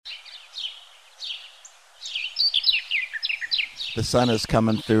The sun is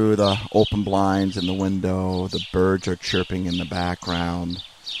coming through the open blinds in the window. The birds are chirping in the background.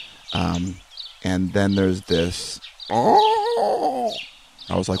 And then there's this, oh!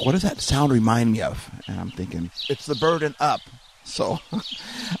 I was like, what does that sound remind me of? And I'm thinking, it's the bird in Up. So,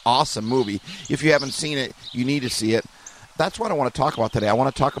 awesome movie. If you haven't seen it, you need to see it. That's what I want to talk about today. I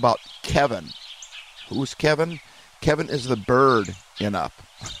want to talk about Kevin. Who's Kevin? Kevin is the bird in Up.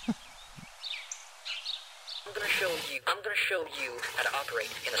 I'm going to show you how to operate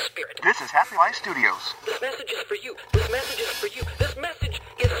in a spirit. This is Happy Life Studios. This message is for you. This message is for you. This message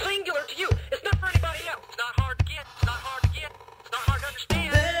is singular to you. It's not for anybody else. It's not hard to get. It's not hard to get. It's not hard to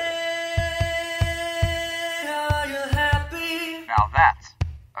understand. Are you happy? Now that's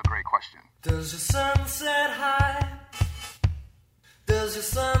a great question. Does your sun set high? Does your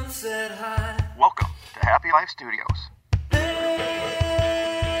sun set high? Welcome to Happy Life Studios.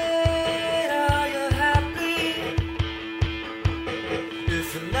 Are you happy?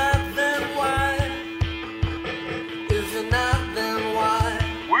 If you're not, then why? If you're not, then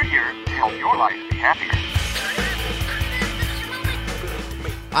why? We're here to help your life be happier.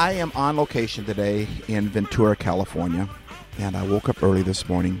 I am on location today in Ventura, California, and I woke up early this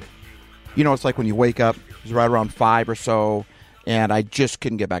morning. You know, it's like when you wake up, it was right around 5 or so, and I just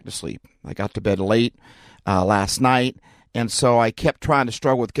couldn't get back to sleep. I got to bed late last night, and so I kept trying to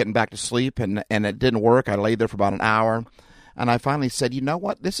struggle with getting back to sleep, and it didn't work. I laid there for about an hour, and I finally said, you know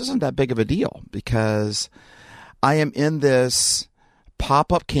what, this isn't that big of a deal, because I am in this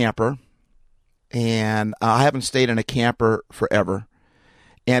pop-up camper, and I haven't stayed in a camper forever,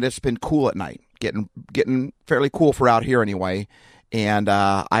 and it's been cool at night, getting fairly cool for out here anyway. And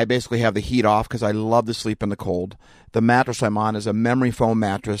I basically have the heat off because I love to sleep in the cold. The mattress I'm on is a memory foam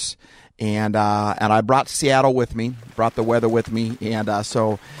mattress, and I brought Seattle with me, brought the weather with me, and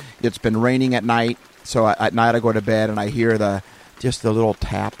so it's been raining at night. So at night I go to bed and I hear the little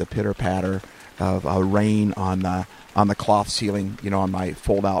tap, the pitter patter of rain on the cloth ceiling, you know, on my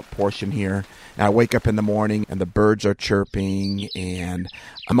fold out portion here. And I wake up in the morning and the birds are chirping and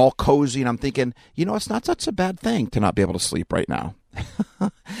I'm all cozy and I'm thinking, you know, it's not such a bad thing to not be able to sleep right now.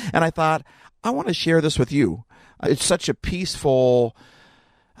 And I thought, I want to share this with you. It's such a peaceful,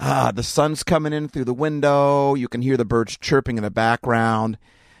 the sun's coming in through the window. You can hear the birds chirping in the background.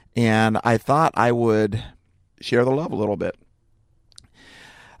 And I thought I would share the love a little bit.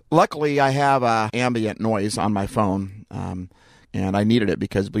 Luckily, I have ambient noise on my phone, and I needed it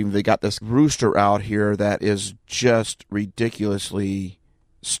because they got this rooster out here that is just ridiculously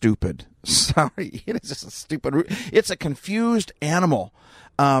stupid. Sorry, it is just a stupid. It's a confused animal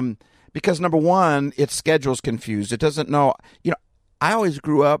because, number one, its schedule's confused. It doesn't know. You know, I always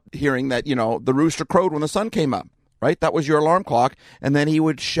grew up hearing that, you know, the rooster crowed when the sun came up, right? That was your alarm clock, and then he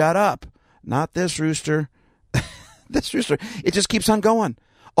would shut up. Not this rooster. This rooster, it just keeps on going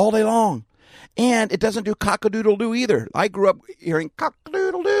all day long. And it doesn't do cock-a-doodle-doo either. I grew up hearing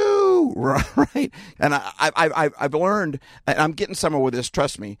cock-a-doodle-doo, right? And I've learned, and I'm getting somewhere with this,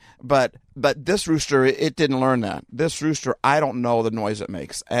 trust me, but this rooster, it didn't learn that. This rooster, I don't know the noise it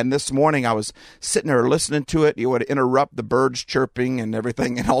makes. And this morning I was sitting there listening to it. It would interrupt the birds chirping and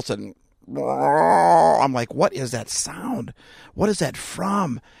everything, and all of a sudden, I'm like, what is that sound? What is that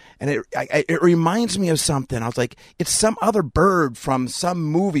from? And it reminds me of something. I was like, it's some other bird from some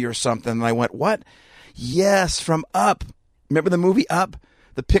movie or something. And I went, what? Yes, from Up. Remember the movie Up?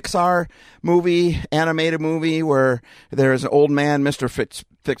 The Pixar movie, animated movie, where there's an old man, Mr.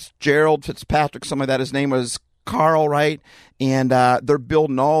 Fitzpatrick, something like that. His name was Carl, right? And they're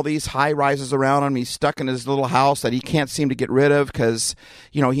building all these high rises around him. He's stuck in his little house that he can't seem to get rid of because,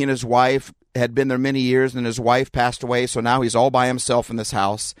 you know, he and his wife had been there many years, and his wife passed away, so now he's all by himself in this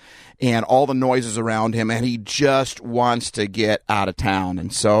house, and all the noises around him, and he just wants to get out of town.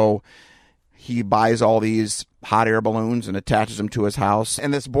 And so he buys all these hot air balloons and attaches them to his house,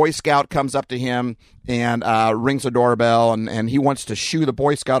 and this Boy Scout comes up to him and rings the doorbell, and he wants to shoo the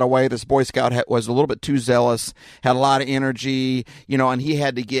Boy Scout away. This Boy Scout was a little bit too zealous, had a lot of energy, you know, and he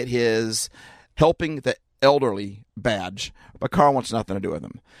had to get his helping the elderly badge, but Carl wants nothing to do with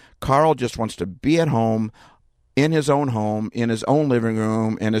him. Carl just wants to be at home, in his own home, in his own living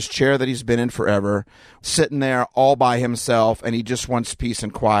room, in his chair that he's been in forever, sitting there all by himself, and he just wants peace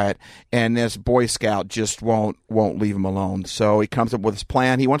and quiet. And this Boy Scout just won't leave him alone. So he comes up with his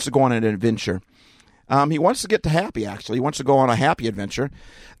plan. He wants to go on an adventure. He wants to get to happy, actually. He wants to go on a happy adventure.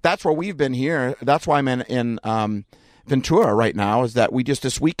 That's where we've been here. That's why I'm in Ventura right now, is that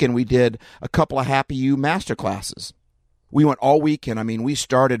this weekend we did a couple of Happy You master classes. We went all weekend. I mean, we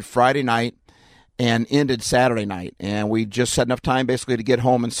started Friday night, and ended Saturday night. And we just had enough time basically to get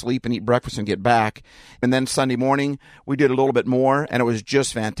home and sleep and eat breakfast and get back. And then Sunday morning, we did a little bit more, and it was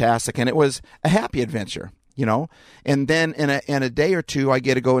just fantastic. And it was a happy adventure, you know. And then in a day or two, I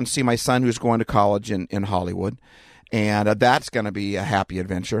get to go and see my son who's going to college in Hollywood. And that's going to be a happy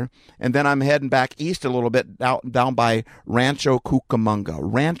adventure. And then I'm heading back east a little bit down by Rancho Cucamonga.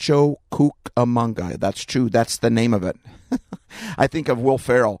 Rancho Cucamonga. That's true. That's the name of it. I think of Will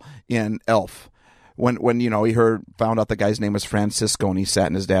Ferrell in Elf. When you know, he found out the guy's name was Francisco, and he sat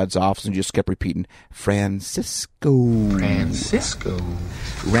in his dad's office and just kept repeating, Francisco. Francisco.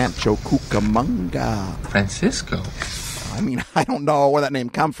 Rancho Cucamonga. Francisco. I mean, I don't know where that name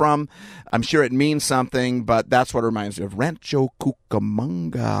come from. I'm sure it means something, but that's what it reminds me of, Rancho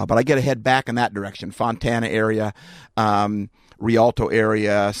Cucamonga. But I get to head back in that direction, Fontana area, Rialto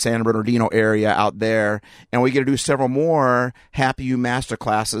area, San Bernardino area out there. And we get to do several more Happy You master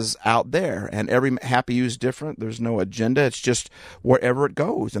classes out there. And every Happy You is different. There's no agenda. It's just wherever it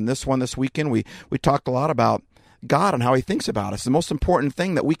goes. And this weekend, we talked a lot about God and how he thinks about us. The most important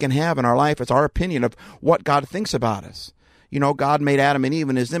thing that we can have in our life is our opinion of what God thinks about us. You know, God made Adam and Eve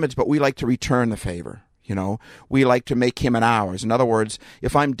in his image, but we like to return the favor. You know, we like to make him an ours. In other words,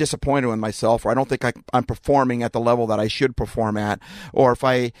 if I'm disappointed in myself, or I don't think I'm performing at the level that I should perform at, or if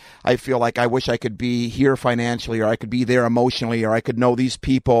I feel like I wish I could be here financially, or I could be there emotionally, or I could know these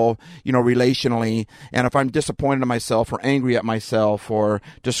people, you know, relationally, and if I'm disappointed in myself, or angry at myself, or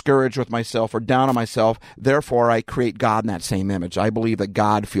discouraged with myself, or down on myself, therefore I create God in that same image. I believe that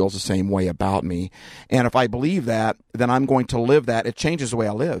God feels the same way about me. And if I believe that, then I'm going to live that. It changes the way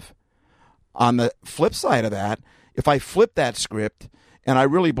I live. On the flip side of that, if I flip that script and I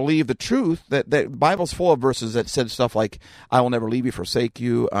really believe the truth, that the Bible's full of verses that said stuff like, I will never leave you, forsake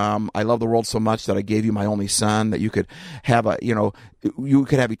you. I love the world so much that I gave you my only son, that you could have you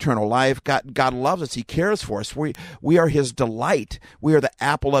could have eternal life. God loves us. He cares for us. We are his delight. We are the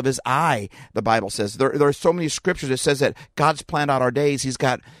apple of his eye, the Bible says. There are so many scriptures that says that God's planned out our days. He's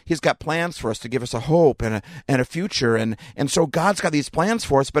got plans for us to give us a hope and a future. And so God's got these plans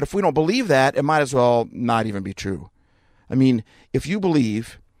for us, but if we don't believe that, it might as well not even be true. I mean, if you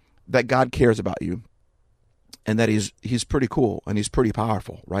believe that God cares about you and that he's pretty cool and he's pretty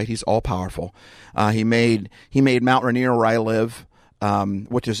powerful, right? He's all powerful. He made Mount Rainier where I live,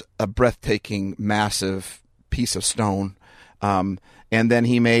 which is a breathtaking, massive piece of stone. And then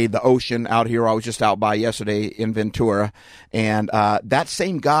he made the ocean out here. I was just out by yesterday in Ventura. And that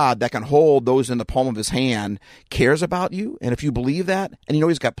same God that can hold those in the palm of his hand cares about you. And if you believe that, and you know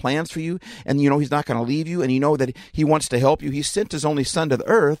he's got plans for you, and you know he's not going to leave you, and you know that he wants to help you, he sent his only son to the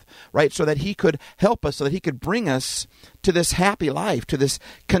earth, right, so that he could help us, so that he could bring us to this happy life, to this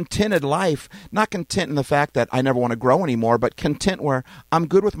contented life. Not content in the fact that I never want to grow anymore, but content where I'm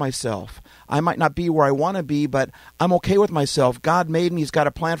good with myself. I might not be where I want to be, but I'm okay with myself. God made me. He's got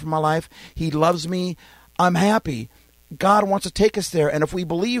a plan for my life. He loves me. I'm happy. God wants to take us there. And if we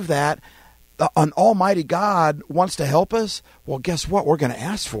believe that an almighty God wants to help us, well, guess what? We're going to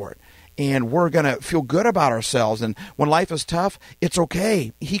ask for it. And we're going to feel good about ourselves. And when life is tough, it's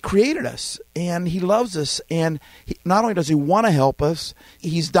okay. He created us, and he loves us. And not only does he want to help us,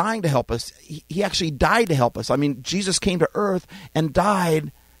 he's dying to help us. He actually died to help us. I mean, Jesus came to earth and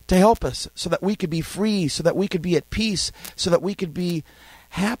died to help us so that we could be free, so that we could be at peace, so that we could be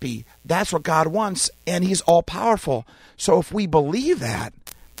happy. That's what God wants, and he's all-powerful. So if we believe that,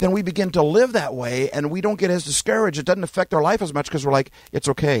 then we begin to live that way, and we don't get as discouraged. It doesn't affect our life as much because we're like, it's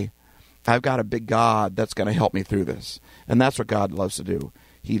okay. I've got a big God that's going to help me through this. And that's what God loves to do.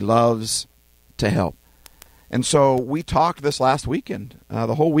 He loves to help. And so we talked this last weekend,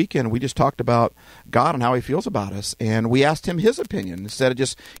 the whole weekend, we just talked about God and how he feels about us. And we asked him his opinion instead of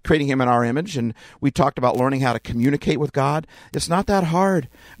just creating him in our image. And we talked about learning how to communicate with God. It's not that hard.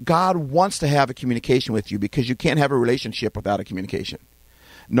 God wants to have a communication with you because you can't have a relationship without a communication.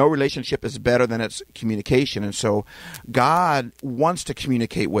 No relationship is better than its communication. And so God wants to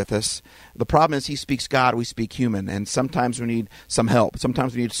communicate with us. The problem is he speaks God, we speak human. And sometimes we need some help.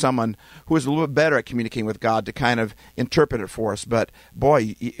 Sometimes we need someone who is a little bit better at communicating with God to kind of interpret it for us. But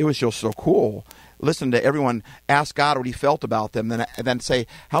boy, it was just so cool. Listen to everyone ask God what he felt about them, and then say,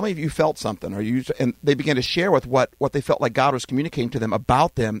 how many of you felt something? And they began to share with what they felt like God was communicating to them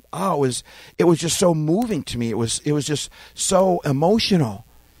about them. Oh, it was just so moving to me. It was just so emotional.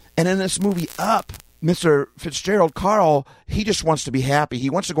 And in this movie Up, Mr. Fitzgerald, Carl, he just wants to be happy. He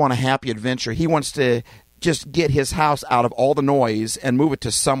wants to go on a happy adventure. He wants to just get his house out of all the noise and move it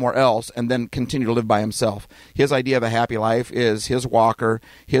to somewhere else and then continue to live by himself. His idea of a happy life is his walker,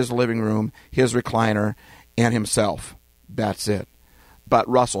 his living room, his recliner, and himself. That's it. But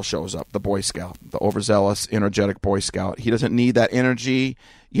Russell shows up, the Boy Scout, the overzealous, energetic Boy Scout. He doesn't need that energy.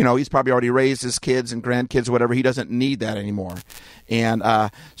 He's probably already raised his kids and grandkids, whatever. He doesn't need that anymore. And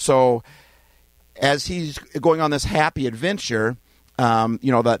so as he's going on this happy adventure,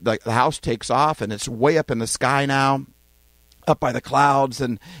 the house takes off, and it's way up in the sky now, up by the clouds,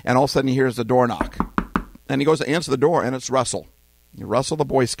 and all of a sudden he hears the door knock. And he goes to answer the door, and it's Russell. Russell, the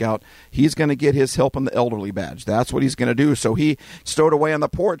Boy Scout. He's going to get his Helping the Elderly badge. That's what he's going to do. So he stowed away on the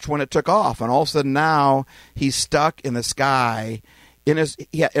porch when it took off, and all of a sudden now he's stuck in the sky.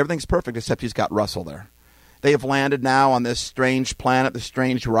 Everything's perfect except he's got Russell there. They have landed now on this strange planet, this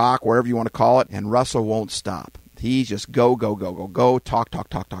strange rock, wherever you want to call it, and Russell won't stop. He just go,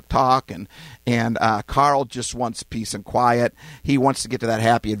 talk. And Carl just wants peace and quiet. He wants to get to that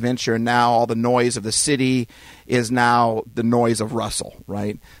happy adventure. And now all the noise of the city is now the noise of Russell,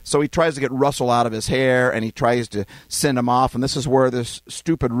 right? So he tries to get Russell out of his hair, and he tries to send him off. And this is where this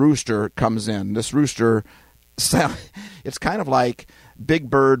stupid rooster comes in. This rooster, it's kind of like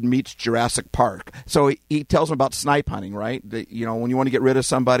Big Bird meets Jurassic Park. So he tells him about snipe hunting, right? When you want to get rid of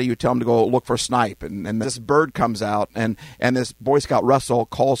somebody, you tell him to go look for snipe. And this bird comes out, and this Boy Scout Russell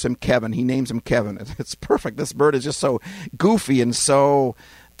calls him Kevin. He names him Kevin. It's perfect. This bird is just so goofy and so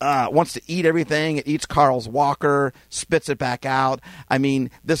wants to eat everything. It eats Carl's walker, spits it back out. I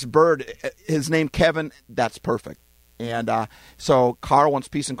mean, this bird, his name Kevin, that's perfect. And so Carl wants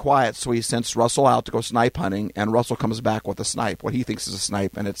peace and quiet, so he sends Russell out to go snipe hunting, and Russell comes back with a snipe, what he thinks is a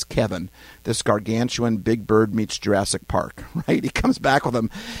snipe, and it's Kevin, this gargantuan Big Bird meets Jurassic Park, right? He comes back with him,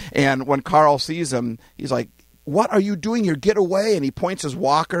 and when Carl sees him, he's like, "What are you doing here? Get away!" And he points his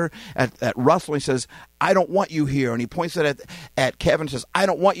walker at Russell, and he says, "I don't want you here." And he points it at Kevin and says, "I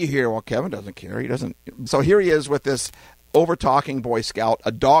don't want you here." Well, Kevin doesn't care. He doesn't. So here he is with this over-talking Boy Scout,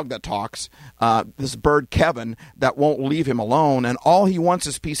 a dog that talks, this bird Kevin that won't leave him alone, and all he wants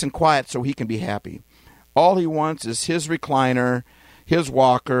is peace and quiet so he can be happy. All he wants is his recliner, his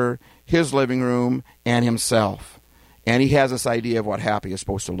walker, his living room, and himself. And he has this idea of what happy is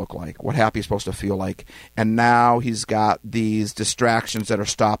supposed to look like, what happy is supposed to feel like, and now he's got these distractions that are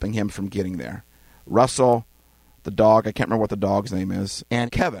stopping him from getting there. Russell, the dog, I can't remember what the dog's name is,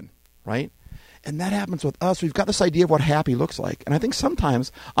 and Kevin, right? And that happens with us. We've got this idea of what happy looks like. And I think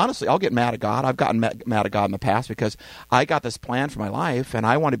sometimes, honestly, I'll get mad at God. I've gotten mad at God in the past because I got this plan for my life, and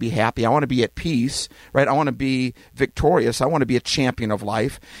I want to be happy. I want to be at peace, right? I want to be victorious. I want to be a champion of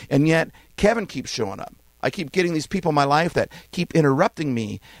life. And yet, Kevin keeps showing up. I keep getting these people in my life that keep interrupting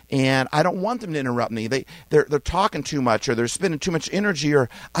me, and I don't want them to interrupt me. They're talking too much, or they're spending too much energy, or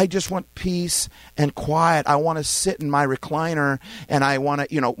I just want peace and quiet. I want to sit in my recliner, and I want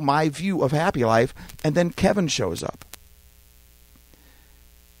to, my view of happy life. And then Kevin shows up.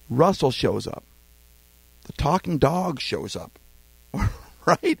 Russell shows up. The talking dog shows up,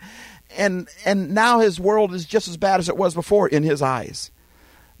 right? And now his world is just as bad as it was before in his eyes.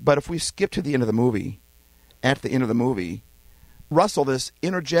 But if we skip to the end of the movie, at the end of the movie, Russell, this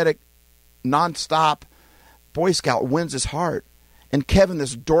energetic, nonstop Boy Scout, wins his heart. And Kevin,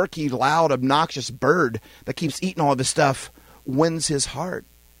 this dorky, loud, obnoxious bird that keeps eating all of his stuff, wins his heart.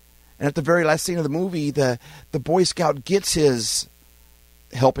 And at the very last scene of the movie, the Boy Scout gets his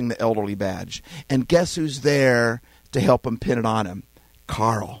Helping the Elderly badge. And guess who's there to help him pin it on him?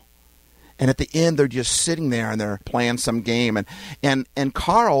 Carl. And at the end, they're just sitting there and they're playing some game. And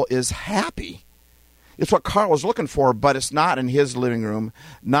Carl is happy. It's what Carl was looking for, but it's not in his living room,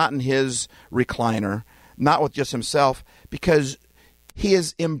 not in his recliner, not with just himself, because he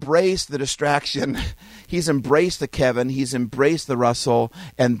has embraced the distraction. He's embraced the Kevin. He's embraced the Russell,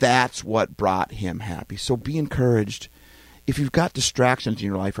 and that's what brought him happy. So be encouraged. If you've got distractions in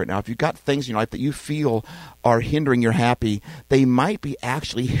your life right now, if you've got things in your life that you feel are hindering your happy, they might be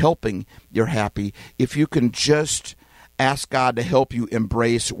actually helping your happy if you can just ask God to help you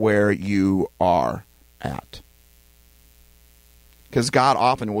embrace where you are at. Because God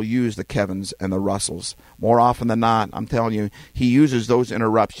often will use the Kevins and the Russells. More often than not, I'm telling you, he uses those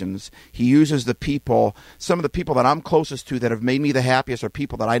interruptions. He uses the people, some of the people that I'm closest to that have made me the happiest are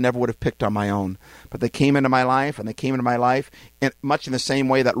people that I never would have picked on my own. But they came into my life, and they came into my life much in the same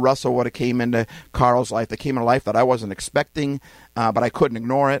way that Russell would have came into Carl's life. They came into a life that I wasn't expecting, but I couldn't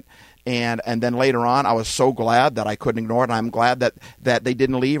ignore it. And then later on, I was so glad that I couldn't ignore it. And I'm glad that they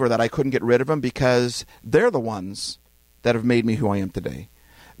didn't leave or that I couldn't get rid of them, because they're the ones that have made me who I am today.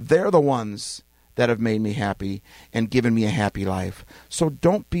 They're the ones that have made me happy and given me a happy life. So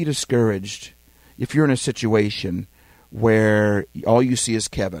don't be discouraged if you're in a situation where all you see is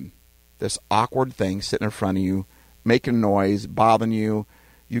Kevin, this awkward thing sitting in front of you, making noise, bothering you,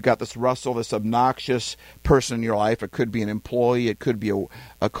 You've got this Russell, this obnoxious person in your life. It could be an employee. It could be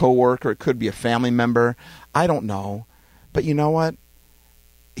a coworker. It could be a family member. I don't know. But you know what?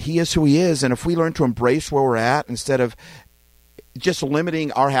 He is who he is. And if we learn to embrace where we're at instead of just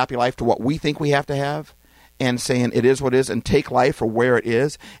limiting our happy life to what we think we have to have and saying it is what it is and take life for where it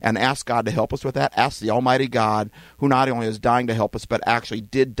is and ask God to help us with that. Ask the Almighty God, who not only is dying to help us, but actually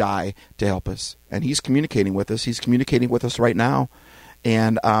did die to help us. And he's communicating with us. He's communicating with us right now.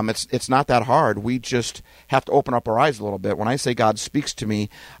 And it's not that hard. We just have to open up our eyes a little bit. When I say God speaks to me,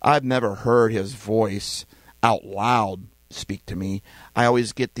 I've never heard his voice out loud speak to me. I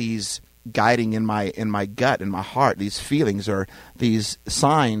always get these guiding in my gut, in my heart, these feelings or these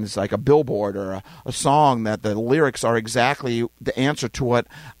signs like a billboard or a song that the lyrics are exactly the answer to what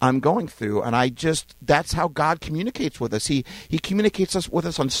I'm going through. And that's how God communicates with us. He communicates with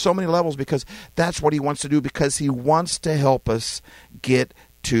us on so many levels because that's what he wants to do, because he wants to help us get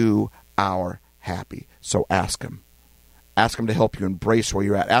to our happy. So ask him. Ask him to help you embrace where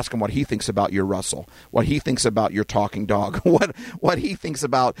you're at. Ask him what he thinks about your Russell, what he thinks about your talking dog, what he thinks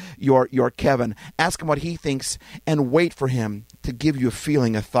about your Kevin. Ask him what he thinks and wait for him to give you a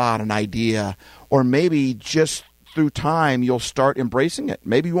feeling, a thought, an idea, or maybe just through time you'll start embracing it.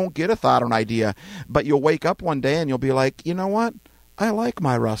 Maybe you won't get a thought or an idea, but you'll wake up one day and you'll be like, you know what? I like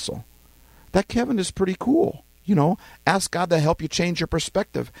my Russell. That Kevin is pretty cool. Ask God to help you change your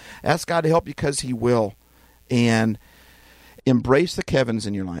perspective. Ask God to help you because he will. And embrace the Kevins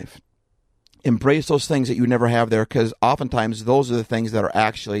in your life. Embrace those things that you never have there, because oftentimes those are the things that are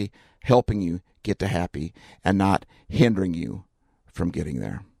actually helping you get to happy and not hindering you from getting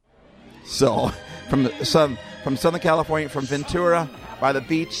there. So, from Southern California, from Ventura, by the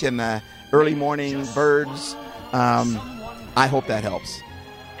beach and the early morning birds, I hope that helps,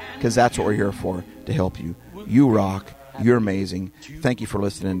 because that's what we're here for, to help you. You rock. You're amazing. Thank you for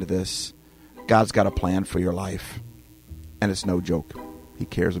listening to this. God's got a plan for your life. And it's no joke. He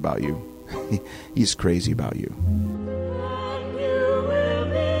cares about you. He's crazy about you.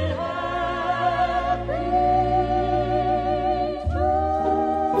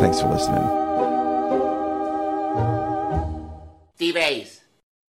 Thanks for listening. Steve Ace.